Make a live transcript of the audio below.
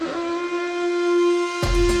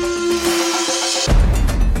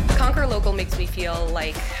feel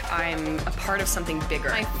like I'm a part of something bigger.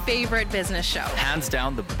 My favorite business show. Hands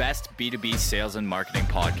down, the best B2B sales and marketing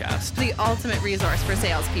podcast. The ultimate resource for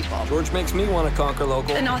salespeople. George makes me want to conquer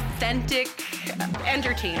local. An authentic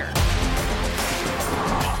entertainer.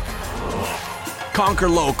 Conquer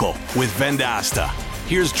Local with Vendasta.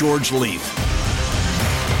 Here's George Leith.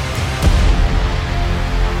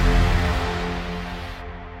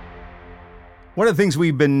 One of the things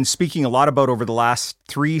we've been speaking a lot about over the last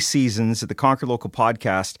 3 seasons at the Conquer Local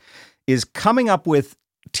podcast is coming up with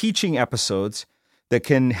teaching episodes that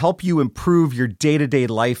can help you improve your day-to-day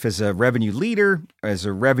life as a revenue leader, as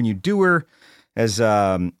a revenue doer, as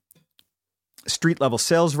a street-level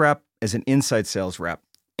sales rep, as an inside sales rep.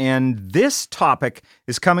 And this topic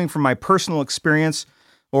is coming from my personal experience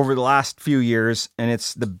over the last few years, and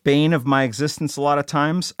it's the bane of my existence a lot of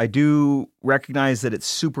times. I do recognize that it's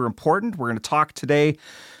super important. We're going to talk today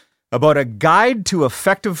about a guide to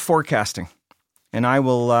effective forecasting. And I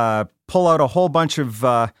will pull out a whole bunch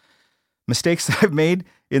of mistakes that I've made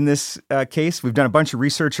in this case. We've done a bunch of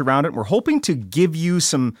research around it. We're hoping to give you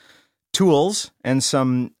some tools and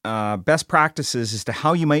some best practices as to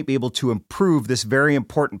how you might be able to improve this very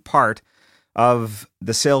important part of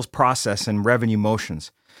the sales process and revenue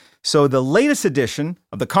motions. So the latest edition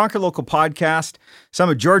of the Conquer Local podcast,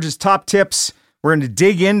 some of George's top tips, we're going to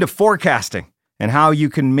dig into forecasting and how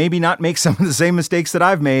you can maybe not make some of the same mistakes that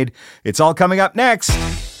I've made. It's all coming up next.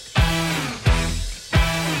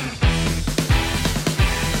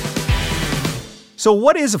 So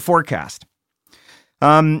what is a forecast?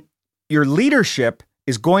 Your leadership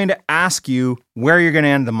is going to ask you where you're going to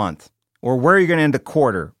end the month, or where you're going to end the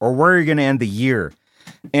quarter, or where you're going to end the year.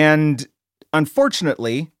 And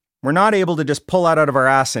unfortunately, we're not able to just pull that out of our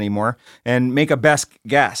ass anymore and make a best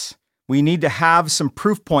guess. We need to have some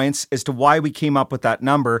proof points as to why we came up with that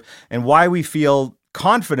number and why we feel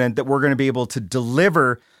confident that we're going to be able to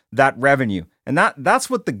deliver that revenue. And that's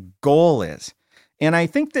what the goal is. And I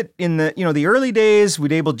think that in the early days,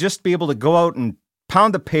 we'd just be able to go out and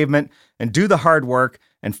pound the pavement and do the hard work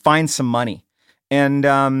and find some money. And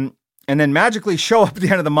then magically show up at the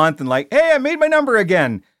end of the month and like, hey, I made my number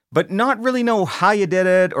again, but not really know how you did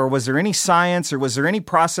it, or was there any science, or was there any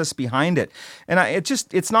process behind it? And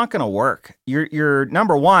it's not going to work. You're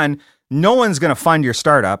number one, no one's going to fund your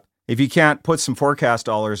startup if you can't put some forecast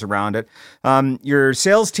dollars around it. Your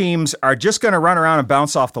sales teams are just going to run around and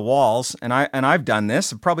bounce off the walls. And I've done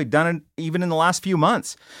this. I've probably done it even in the last few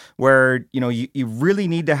months, where you really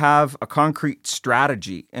need to have a concrete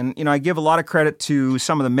strategy. And I give a lot of credit to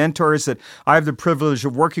some of the mentors that I have the privilege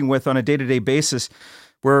of working with on a day-to-day basis,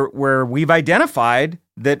 where we've identified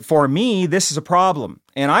that for me, this is a problem.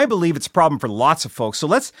 And I believe it's a problem for lots of folks. So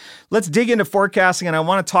let's dig into forecasting, and I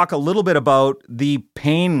want to talk a little bit about the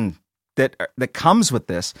pain that comes with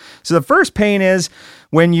this. So the first pain is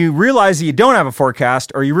when you realize that you don't have a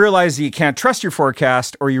forecast, or you realize that you can't trust your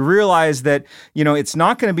forecast, or you realize that it's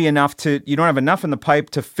not going to be enough you don't have enough in the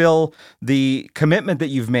pipe to fill the commitment that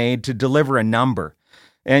you've made to deliver a number.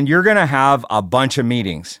 And you're going to have a bunch of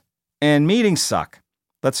meetings. And meetings suck.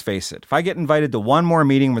 Let's face it. If I get invited to one more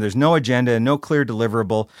meeting where there's no agenda and no clear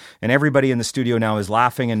deliverable, and everybody in the studio now is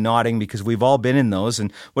laughing and nodding because we've all been in those,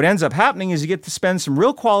 and what ends up happening is you get to spend some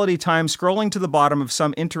real quality time scrolling to the bottom of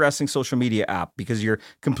some interesting social media app because you're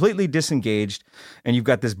completely disengaged and you've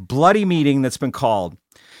got this bloody meeting that's been called.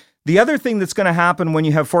 The other thing that's going to happen when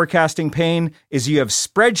you have forecasting pain is you have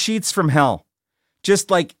spreadsheets from hell.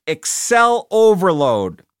 Just like Excel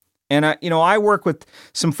overload. And I work with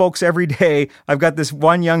some folks every day. I've got this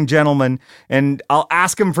one young gentleman, and I'll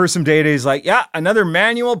ask him for some data. He's like, yeah, another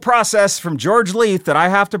manual process from George Leith that I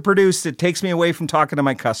have to produce that takes me away from talking to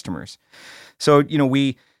my customers. So,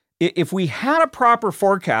 if we had a proper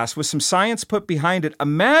forecast with some science put behind it,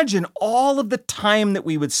 imagine all of the time that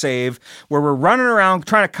we would save where we're running around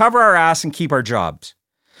trying to cover our ass and keep our jobs.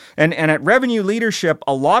 And at Revenue Leadership,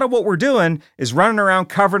 a lot of what we're doing is running around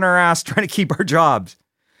covering our ass trying to keep our jobs.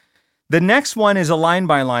 The next one is a line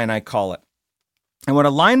by line, I call it. And what a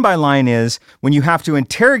line by line is, when you have to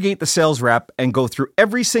interrogate the sales rep and go through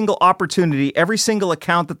every single opportunity, every single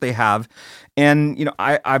account that they have. And,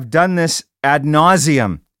 I've done this ad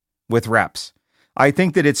nauseum with reps. I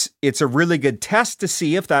think that it's a really good test to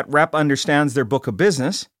see if that rep understands their book of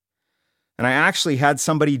business. And I actually had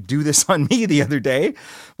somebody do this on me the other day,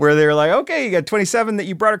 where they were like, okay, you got 27 that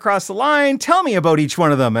you brought across the line. Tell me about each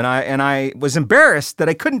one of them. And I was embarrassed that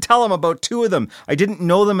I couldn't tell them about 2 of them. I didn't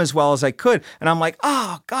know them as well as I could. And I'm like,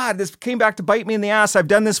 oh God, this came back to bite me in the ass. I've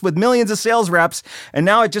done this with millions of sales reps, and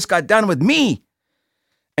now it just got done with me.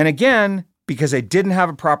 And again, because I didn't have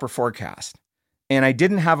a proper forecast, and I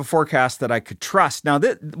didn't have a forecast that I could trust. Now,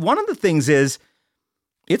 one of the things is,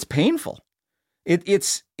 it's painful.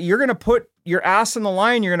 You're going to put your ass on the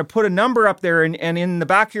line. You're going to put a number up there, and in the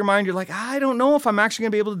back of your mind, you're like, I don't know if I'm actually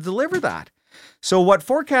going to be able to deliver that. So what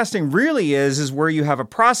forecasting really is where you have a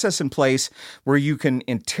process in place where you can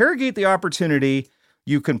interrogate the opportunity,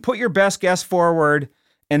 you can put your best guess forward,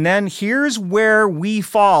 and then here's where we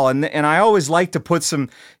fall. And I always like to put some,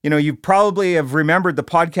 you probably have remembered the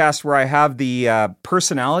podcast where I have the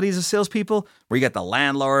personalities of salespeople, where you got the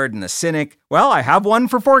landlord and the cynic. Well, I have one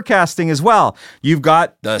for forecasting as well. You've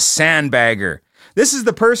got the sandbagger. This is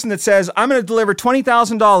the person that says, I'm going to deliver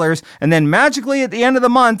 $20,000, and then magically at the end of the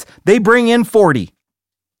month, they bring in 40.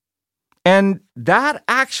 And that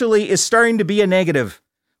actually is starting to be a negative,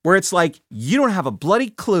 where it's like, you don't have a bloody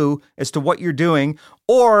clue as to what you're doing,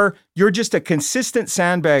 or you're just a consistent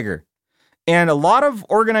sandbagger. And a lot of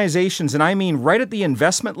organizations, and I mean right at the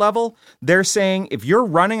investment level, they're saying, if you're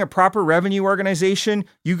running a proper revenue organization,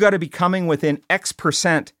 you got to be coming within X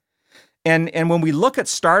percent. And when we look at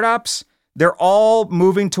startups, they're all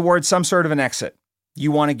moving towards some sort of an exit.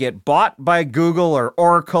 You want to get bought by Google or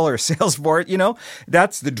Oracle or Salesforce,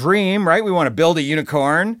 that's the dream, right? We want to build a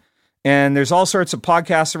unicorn. And there's all sorts of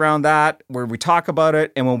podcasts around that where we talk about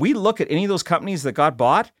it. And when we look at any of those companies that got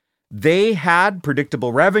bought, they had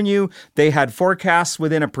predictable revenue. They had forecasts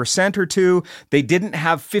within 1% or 2%. They didn't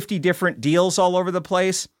have 50 different deals all over the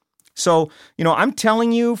place. So, I'm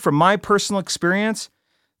telling you from my personal experience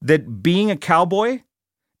that being a cowboy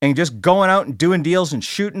and just going out and doing deals and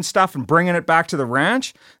shooting stuff and bringing it back to the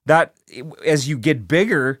ranch, that as you get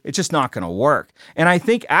bigger, it's just not going to work. And I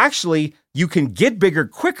think actually you can get bigger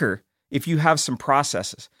quicker if you have some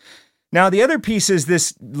processes. Now, the other piece is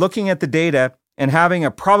this, looking at the data and having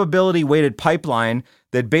a probability weighted pipeline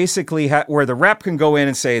that basically where the rep can go in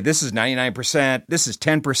and say, this is 99%, this is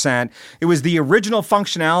 10%. It was the original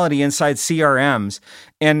functionality inside CRMs.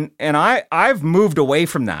 And I've moved away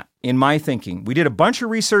from that in my thinking. We did a bunch of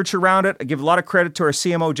research around it. I give a lot of credit to our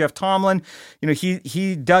CMO, Jeff Tomlin.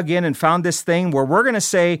 He dug in and found this thing where we're going to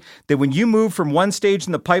say that when you move from one stage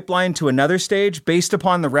in the pipeline to another stage based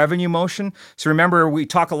upon the revenue motion. So remember, we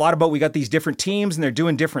talk a lot about, we got these different teams and they're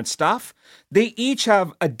doing different stuff. They each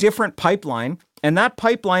have a different pipeline. And that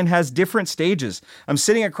pipeline has different stages. I'm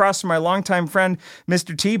sitting across from my longtime friend,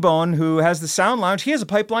 Mr. T-Bone, who has the Sound Lounge. He has a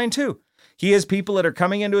pipeline too. He has people that are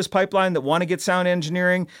coming into his pipeline that want to get sound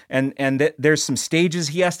engineering, and there's some stages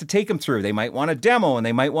he has to take them through. They might want a demo, and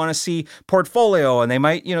they might want to see portfolio, and they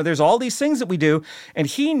might, there's all these things that we do. And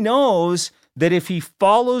he knows that if he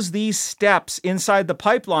follows these steps inside the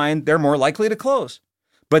pipeline, they're more likely to close.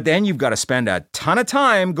 But then you've got to spend a ton of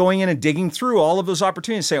time going in and digging through all of those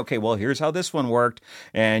opportunities. Say, okay, well, here's how this one worked.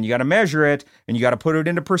 And you got to measure it, and you got to put it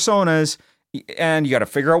into personas, and you got to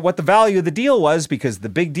figure out what the value of the deal was, because the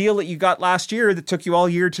big deal that you got last year that took you all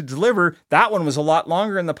year to deliver, that one was a lot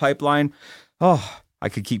longer in the pipeline. Oh, I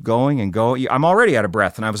could keep going and go. I'm already out of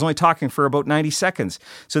breath, and I was only talking for about 90 seconds.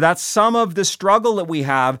 So that's some of the struggle that we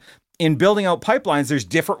have in building out pipelines. There's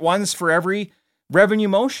different ones for every revenue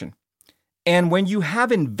motion. And when you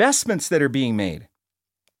have investments that are being made,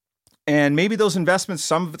 and maybe those investments,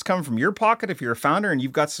 some of it's coming from your pocket if you're a founder and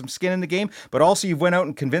you've got some skin in the game, but also you've went out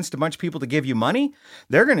and convinced a bunch of people to give you money,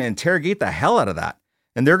 they're going to interrogate the hell out of that.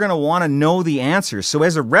 And they're going to want to know the answers. So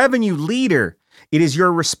as a revenue leader, it is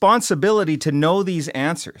your responsibility to know these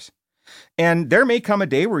answers. And there may come a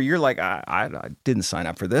day where you're like, I didn't sign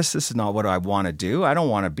up for this. This is not what I want to do. I don't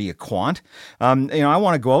want to be a quant. I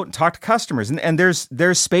want to go out and talk to customers. And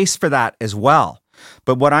there's space for that as well.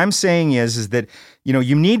 But what I'm saying is that,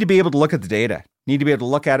 you need to be able to look at the data. You need to be able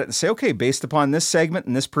to look at it and say, okay, based upon this segment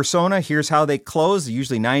and this persona, here's how they close.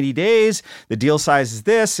 Usually 90 days. The deal size is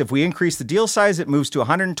this. If we increase the deal size, it moves to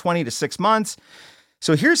 120 to 6 months.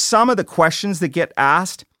 So here's some of the questions that get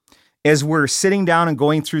asked as we're sitting down and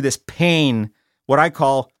going through this pain, what I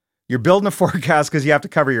call, you're building a forecast because you have to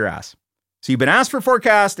cover your ass. So you've been asked for a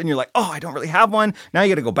forecast and you're like, oh, I don't really have one. Now you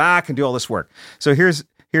got to go back and do all this work. So here's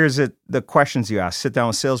the questions you ask. Sit down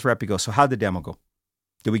with sales rep. You go, so how'd the demo go?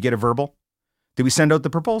 Did we get a verbal? Did we send out the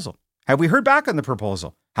proposal? Have we heard back on the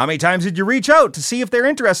proposal? How many times did you reach out to see if they're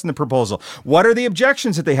interested in the proposal? What are the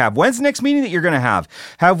objections that they have? When's the next meeting that you're going to have?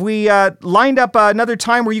 Have we lined up another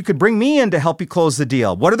time where you could bring me in to help you close the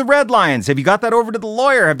deal? What are the red lines? Have you got that over to the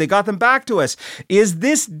lawyer? Have they got them back to us? Is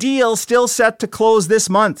this deal still set to close this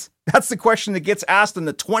month? That's the question that gets asked on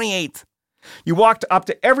the 28th. You walked up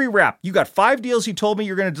to every rep. You got 5 deals you told me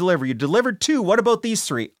you're going to deliver. You delivered 2. What about these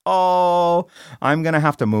 3? Oh, I'm going to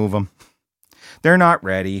have to move them. They're not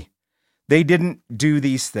ready. They didn't do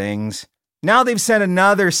these things. Now they've sent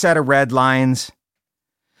another set of red lines.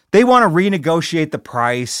 They want to renegotiate the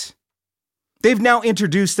price. They've now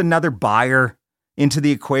introduced another buyer. into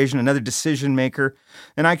the equation, another decision maker.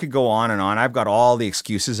 And I could go on and on. I've got all the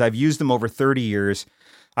excuses. I've used them over 30 years.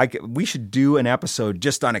 We should do an episode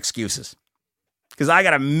just on excuses because I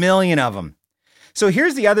got a million of them. So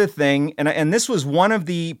here's the other thing, and this was one of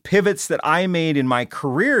the pivots that I made in my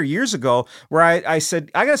career years ago, where I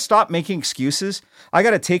said, I got to stop making excuses. I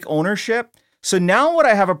got to take ownership. So now what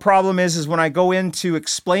I have a problem is when I go in to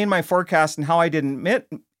explain my forecast and how I didn't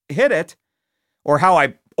hit it, or how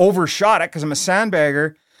I overshot it because I'm a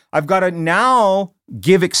sandbagger, I've got to now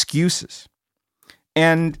give excuses.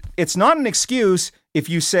 And it's not an excuse if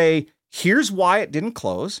you say, here's why it didn't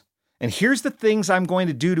close. And here's the things I'm going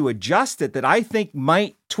to do to adjust it that I think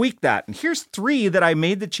might tweak that. And here's 3 that I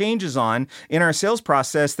made the changes on in our sales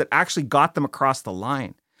process that actually got them across the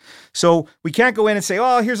line. So we can't go in and say,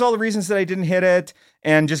 oh, here's all the reasons that I didn't hit it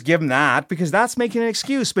and just give them that, because that's making an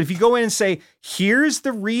excuse. But if you go in and say, here's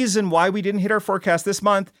the reason why we didn't hit our forecast this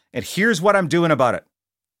month, and here's what I'm doing about it.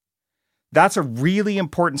 That's a really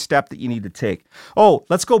important step that you need to take. Oh,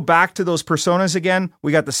 let's go back to those personas again.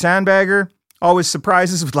 We got the sandbagger. Always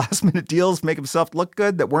surprises with last minute deals, make himself look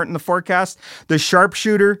good that weren't in the forecast. The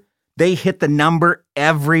sharpshooter, they hit the number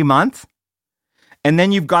every month. And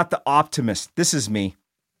then you've got the optimist. This is me.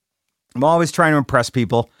 I'm always trying to impress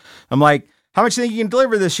people. I'm like, how much do you think you can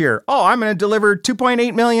deliver this year? Oh, I'm going to deliver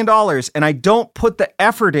 $2.8 million. And I don't put the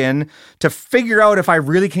effort in to figure out if I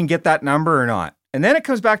really can get that number or not. And then it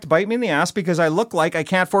comes back to bite me in the ass because I look like I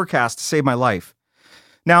can't forecast to save my life.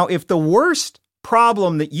 Now, if the worst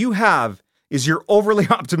problem that you have is you're overly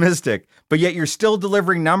optimistic, but yet you're still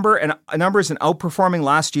delivering numbers and outperforming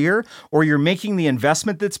last year, or you're making the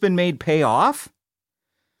investment that's been made pay off,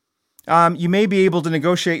 you may be able to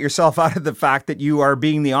negotiate yourself out of the fact that you are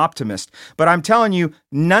being the optimist. But I'm telling you,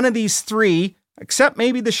 none of these 3, except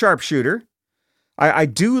maybe the sharpshooter. I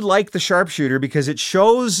do like the sharpshooter because it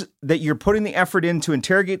shows that you're putting the effort in to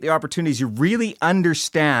interrogate the opportunities. You really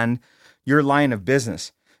understand your line of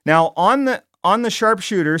business. Now, on the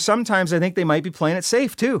sharpshooter, sometimes I think they might be playing it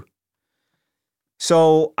safe too.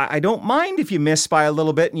 So I don't mind if you miss by a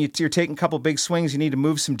little bit and you're taking a couple big swings, you need to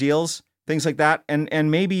move some deals, things like that.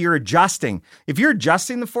 And maybe you're adjusting. If you're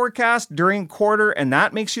adjusting the forecast during quarter and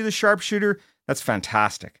that makes you the sharpshooter, that's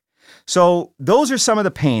fantastic. So those are some of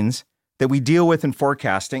the pains that we deal with in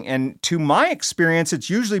forecasting. And to my experience,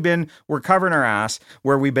 it's usually been we're covering our ass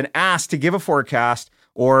where we've been asked to give a forecast,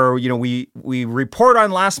 or, we report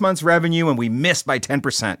on last month's revenue and we missed by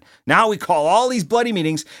 10%. Now we call all these bloody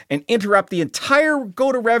meetings and interrupt the entire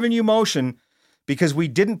go to revenue motion because we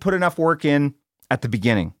didn't put enough work in at the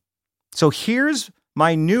beginning. So here's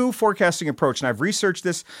my new forecasting approach. And I've researched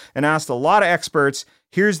this and asked a lot of experts.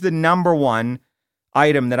 Here's the number one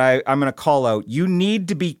item that I'm going to call out. You need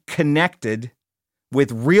to be connected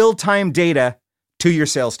with real-time data to your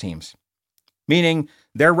sales teams, meaning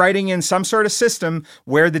they're writing in some sort of system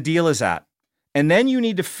where the deal is at. And then you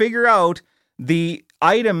need to figure out the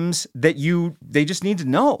items that they just need to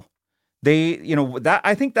know.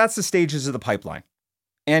 I think that's the stages of the pipeline.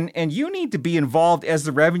 And you need to be involved as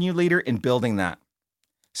the revenue leader in building that.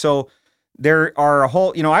 So there are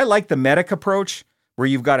I like the MEDDIC approach where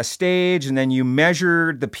you've got a stage and then you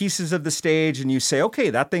measure the pieces of the stage and you say, okay,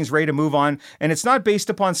 that thing's ready to move on. And it's not based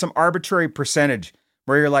upon some arbitrary percentage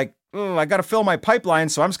where you're like, oh, I got to fill my pipeline,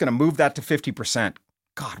 so I'm just going to move that to 50%.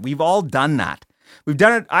 God, we've all done that. We've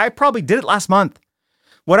done it. I probably did it last month.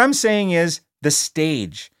 What I'm saying is the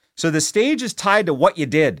stage. So the stage is tied to what you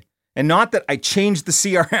did, and not that I changed the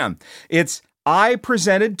CRM. It's I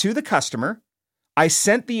presented to the customer. I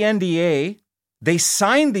sent the NDA. They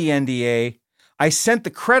signed the NDA. I sent the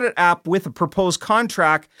credit app with a proposed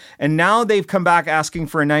contract, and now they've come back asking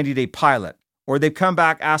for a 90-day pilot. Or they've come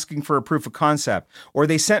back asking for a proof of concept, or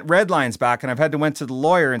they sent red lines back and I've had to went to the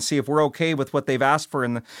lawyer and see if we're okay with what they've asked for.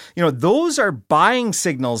 And those are buying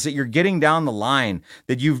signals that you're getting down the line,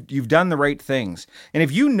 that you've done the right things. And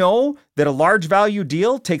if you know that a large value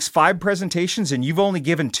deal takes 5 presentations and you've only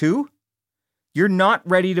given 2, you're not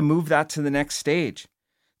ready to move that to the next stage.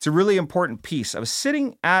 It's a really important piece. I was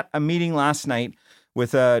sitting at a meeting last night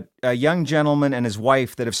with a young gentleman and his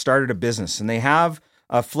wife that have started a business, and they have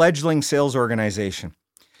a fledgling sales organization.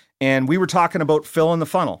 And we were talking about filling the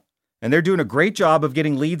funnel. And they're doing a great job of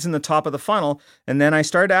getting leads in the top of the funnel. And then I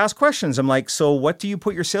started to ask questions. I'm like, so what do you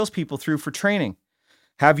put your salespeople through for training?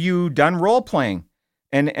 Have you done role playing?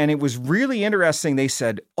 And it was really interesting. They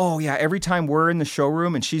said, oh yeah, every time we're in the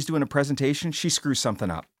showroom and she's doing a presentation, she screws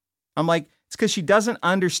something up. I'm like, it's because she doesn't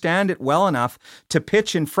understand it well enough to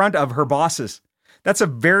pitch in front of her bosses. That's a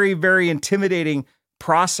very, very intimidating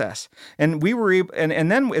process. And we were able,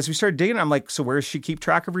 and then as we started digging, I'm like, so where does she keep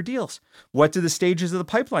track of her deals? What do the stages of the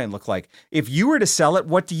pipeline look like? If you were to sell it,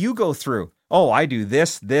 what do you go through? Oh, I do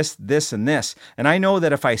this, this, this, and this. And I know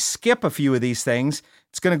that if I skip a few of these things,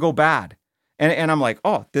 it's going to go bad. And I'm like,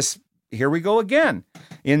 oh, here we go again.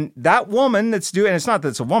 In that woman that's doing, and it's not that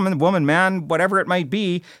it's a woman, man, whatever it might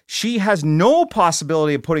be, she has no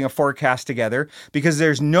possibility of putting a forecast together because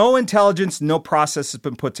there's no intelligence, no process has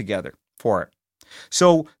been put together for it.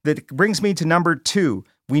 So that brings me to number 2.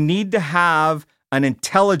 We need to have an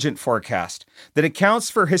intelligent forecast that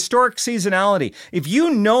accounts for historic seasonality. If you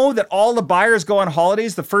know that all the buyers go on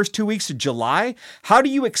holidays the first 2 weeks of July, how do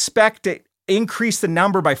you expect to increase the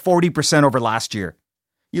number by 40% over last year?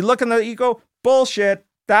 You look in you go, bullshit.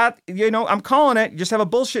 That, I'm calling it. You just have a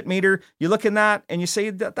bullshit meter. You look in that and you say,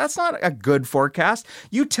 that's not a good forecast.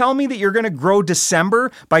 You tell me that you're going to grow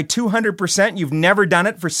December by 200%. You've never done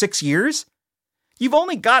it for 6 years. You've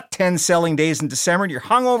only got 10 selling days in December and you're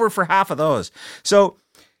hungover for half of those. So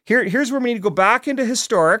here's where we need to go back into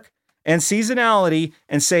historic and seasonality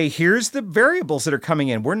and say, here's the variables that are coming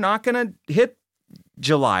in. We're not going to hit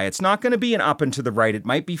July. It's not going to be an up and to the right. It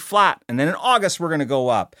might be flat. And then in August, we're going to go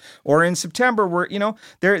up. Or in September,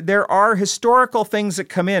 there are historical things that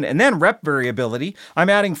come in. And then rep variability. I'm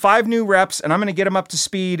adding 5 new reps and I'm going to get them up to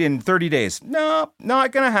speed in 30 days. No,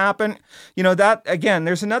 not going to happen. That again,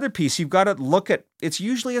 there's another piece. You've got to look at, it's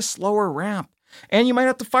usually a slower ramp. And you might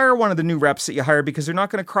have to fire one of the new reps that you hired because they're not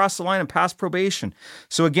going to cross the line and pass probation.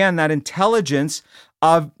 So again, that intelligence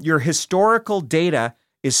of your historical data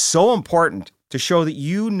is so important to show that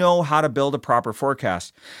you know how to build a proper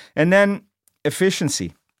forecast. And then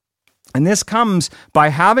efficiency. And this comes by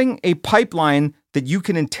having a pipeline that you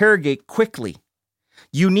can interrogate quickly.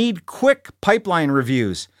 You need quick pipeline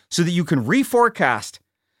reviews so that you can reforecast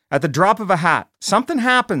at the drop of a hat. Something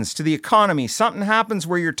happens to the economy. Something happens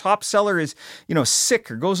where your top seller is, sick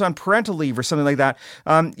or goes on parental leave or something like that.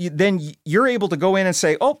 Then you're able to go in and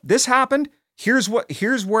say, oh, this happened. Here's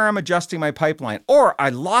where I'm adjusting my pipeline. Or I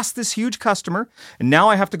lost this huge customer and now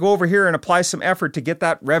I have to go over here and apply some effort to get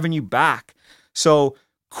that revenue back. So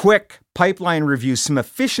quick pipeline review, some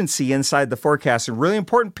efficiency inside the forecast, a really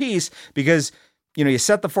important piece because, you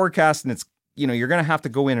set the forecast and it's, you're going to have to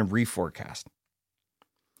go in and reforecast.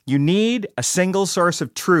 You need a single source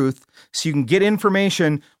of truth so you can get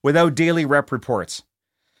information without daily rep reports.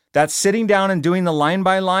 That sitting down and doing the line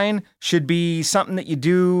by line should be something that you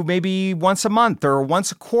do maybe once a month or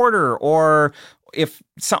once a quarter, or if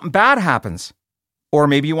something bad happens, or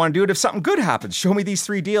maybe you want to do it if something good happens. Show me these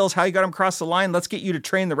 3 deals, how you got them across the line. Let's get you to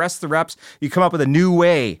train the rest of the reps. You come up with a new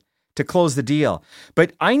way to close the deal.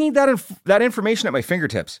 But I need that information at my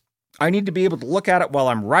fingertips. I need to be able to look at it while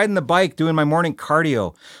I'm riding the bike, doing my morning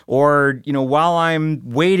cardio, or, while I'm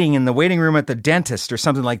waiting in the waiting room at the dentist or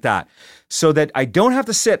something like that, so that I don't have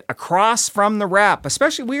to sit across from the rep.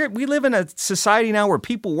 Especially we live in a society now where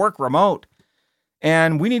people work remote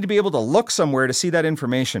and we need to be able to look somewhere to see that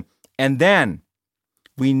information. And then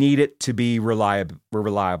we need it to be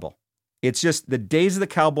reliable. It's just the days of the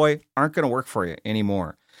cowboy aren't going to work for you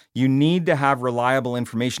anymore. You need to have reliable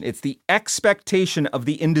information. It's the expectation of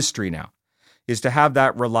the industry now, is to have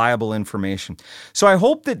that reliable information. So I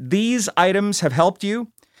hope that these items have helped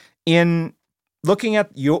you in looking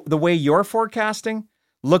at the way you're forecasting,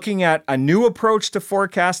 looking at a new approach to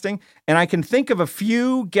forecasting. And I can think of a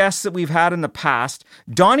few guests that we've had in the past.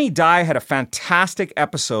 Donnie Dye had a fantastic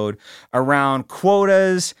episode around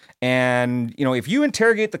quotas. And, if you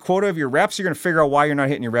interrogate the quota of your reps, you're going to figure out why you're not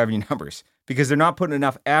hitting your revenue numbers. Because they're not putting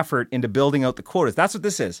enough effort into building out the quotas. That's what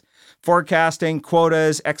this is. Forecasting,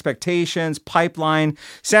 quotas, expectations, pipeline.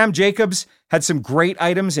 Sam Jacobs had some great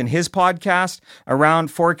items in his podcast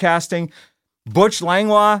around forecasting. Butch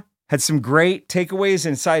Langlois had some great takeaways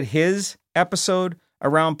inside his episode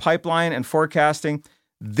around pipeline and forecasting.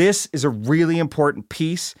 This is a really important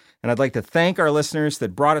piece, and I'd like to thank our listeners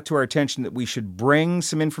that brought it to our attention that we should bring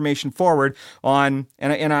some information forward on,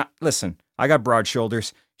 listen, I got broad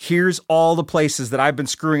shoulders. Here's all the places that I've been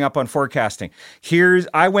screwing up on forecasting.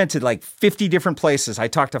 I went to like 50 different places. I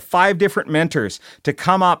talked to 5 different mentors to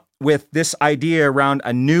come up with this idea around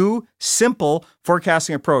a new, simple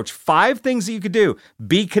forecasting approach. 5 things that you could do.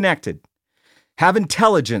 Be connected. Have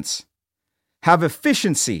intelligence. Have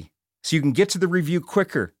efficiency so you can get to the review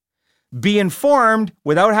quicker. Be informed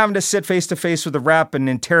without having to sit face-to-face with a rep and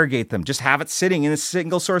interrogate them. Just have it sitting in a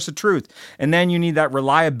single source of truth. And then you need that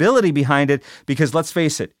reliability behind it because let's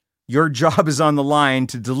face it, your job is on the line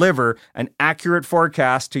to deliver an accurate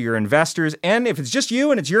forecast to your investors. And if it's just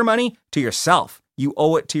you and it's your money, to yourself. You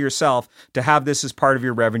owe it to yourself to have this as part of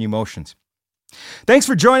your revenue motions. Thanks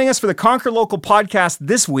for joining us for the Conquer Local podcast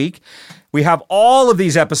this week. We have all of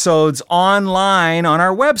these episodes online on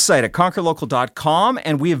our website at conquerlocal.com,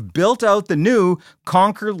 and we have built out the new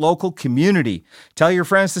Conquer Local community. Tell your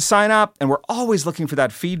friends to sign up, and we're always looking for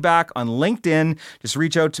that feedback on LinkedIn. Just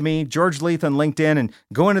reach out to me, George Leith on LinkedIn, and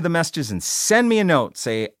go into the messages and send me a note.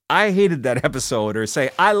 Say, I hated that episode, or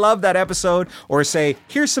say, I love that episode, or say,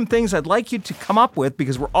 here's some things I'd like you to come up with,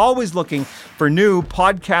 because we're always looking for new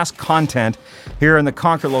podcast content here in the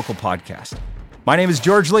Conquer Local podcast. My name is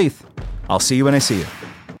George Leith. I'll see you when I see you.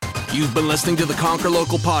 You've been listening to the Conquer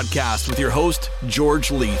Local podcast with your host, George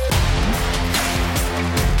Leith.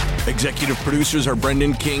 Executive producers are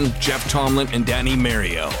Brendan King, Jeff Tomlin, and Danny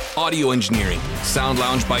Mario. Audio engineering, Sound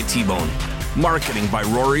Lounge by T-Bone. Marketing by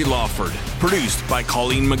Rory Lawford. Produced by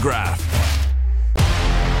Colleen McGrath.